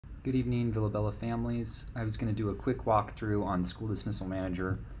Good evening, Villabella families. I was going to do a quick walkthrough on School Dismissal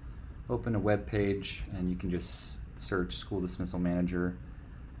Manager. Open a web page and you can just search School Dismissal Manager,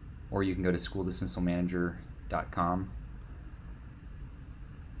 or you can go to schooldismissalmanager.com.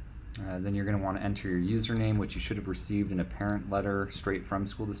 Then you're going to want to enter your username, which you should have received in a parent letter straight from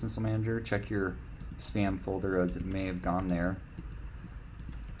School Dismissal Manager. Check your spam folder, as it may have gone there.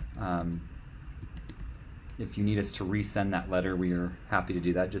 If you need us to resend that letter, we are happy to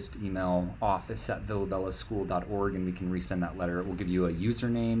do that. Just email office@villabellaschool.org and we can resend that letter. It will give you a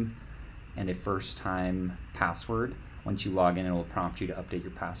username and a first-time password. Once you log in, it will prompt you to update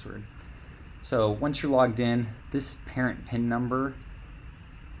your password. So once you're logged in, this parent PIN number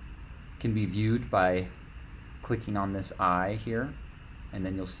can be viewed by clicking on this I here, and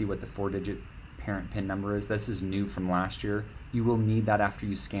then you'll see what the 4-digit parent PIN number is. This is new from last year. You will need that after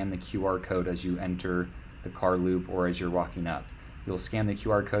you scan the QR code as you enter the car loop or as you're walking up. You'll scan the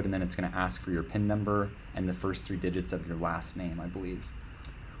QR code and then it's going to ask for your PIN number and the first 3 digits of your last name, I believe.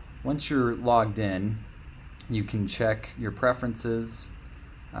 Once you're logged in, you can check your preferences,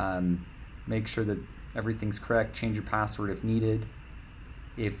 make sure that everything's correct, change your password if needed.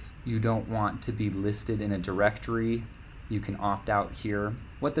 If you don't want to be listed in a directory, you can opt out here.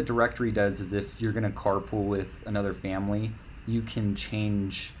 What the directory does is if you're going to carpool with another family, you can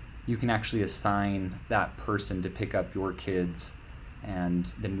actually assign that person to pick up your kids,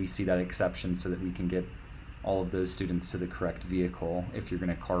 and then we see that exception so that we can get all of those students to the correct vehicle if you're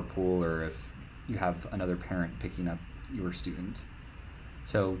going to carpool or if you have another parent picking up your student.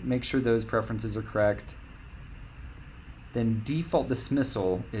 So make sure those preferences are correct. Then default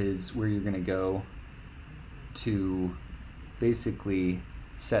dismissal is where you're going to go to basically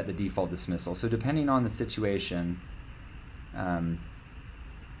set the default dismissal. So depending on the situation,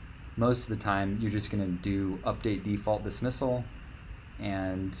 most of the time you're just going to do update default dismissal,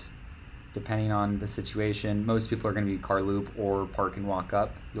 and depending on the situation, most people are going to be car loop or park and walk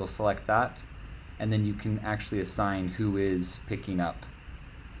up. You'll select that, and then you can actually assign who is picking up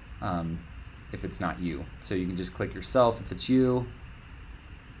if it's not you. So you can just click yourself if it's you,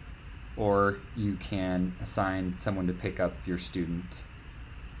 or you can assign someone to pick up your student.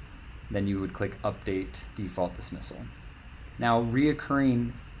 Then you would click update default dismissal. Now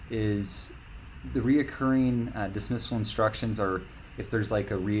reoccurring dismissal instructions are if there's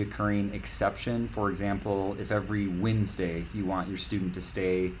like a reoccurring exception. For example, if every Wednesday you want your student to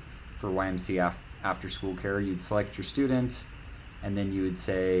stay for YMCA after school care, you'd select your student and then you would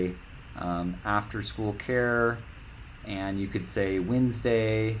say after school care, and you could say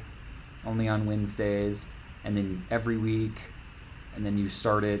Wednesday, only on Wednesdays, and then every week, and then you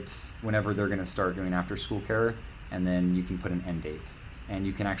start it whenever they're going to start doing after school care, and then you can put an end date. And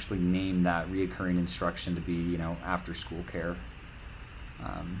you can actually name that reoccurring instruction to be, after school care.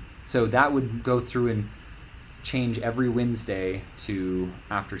 So that would go through and change every Wednesday to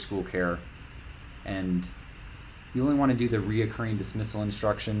after school care. And you only want to do the reoccurring dismissal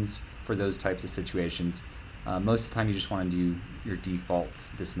instructions for those types of situations. Most of the time you just want to do your default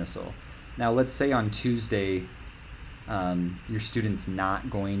dismissal. Now let's say on Tuesday your student's not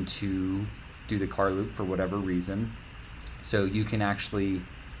going to do the car loop for whatever reason. So you can actually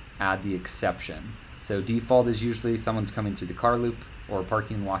add the exception. So default is usually someone's coming through the car loop or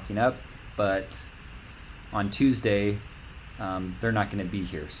parking and walking up, but on Tuesday they're not going to be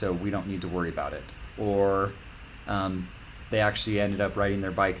here, so we don't need to worry about it. Or they actually ended up riding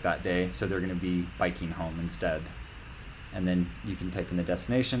their bike that day, so they're going to be biking home instead. And then you can type in the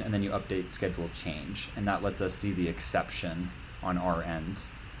destination and then you update schedule change, and that lets us see the exception on our end.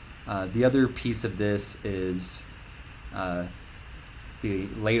 The other piece of this is the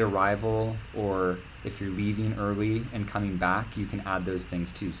late arrival, or if you're leaving early and coming back, you can add those things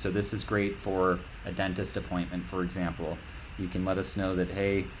too. So this is great for a dentist appointment, for example. You can let us know that,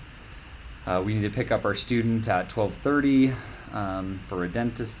 hey, we need to pick up our student at 12:30 for a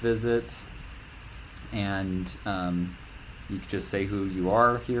dentist visit, and you can just say who you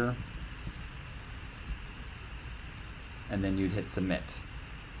are here, and then you'd hit submit.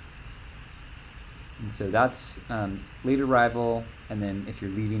 And so that's late arrival, and then if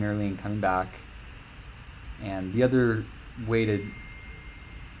you're leaving early and coming back. And the other way to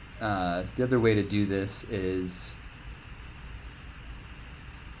do this is,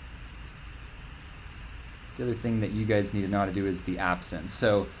 the other thing that you guys need to know how to do is the absence.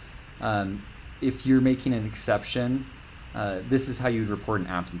 So if you're making an exception, this is how you'd report an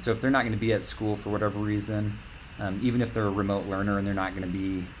absence. So if they're not going to be at school for whatever reason, even if they're a remote learner and they're not going to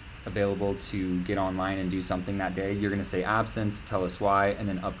be available to get online and do something that day, you're going to say absence, tell us why, and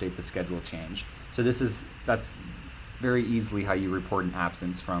then update the schedule change. So that's very easily how you report an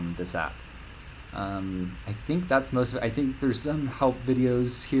absence from this app. I think that's most of it. I think there's some help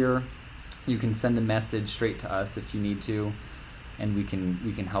videos here. You can send a message straight to us if you need to, and we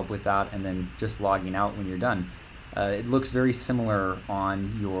can help with that, and then just logging out when you're done. It looks very similar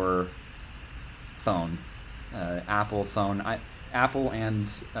on your phone, Apple phone. Apple and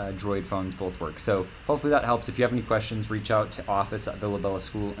Droid phones both work. So hopefully that helps. If you have any questions, reach out to office@Villa Bella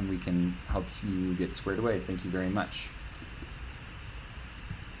School and we can help you get squared away. Thank you very much.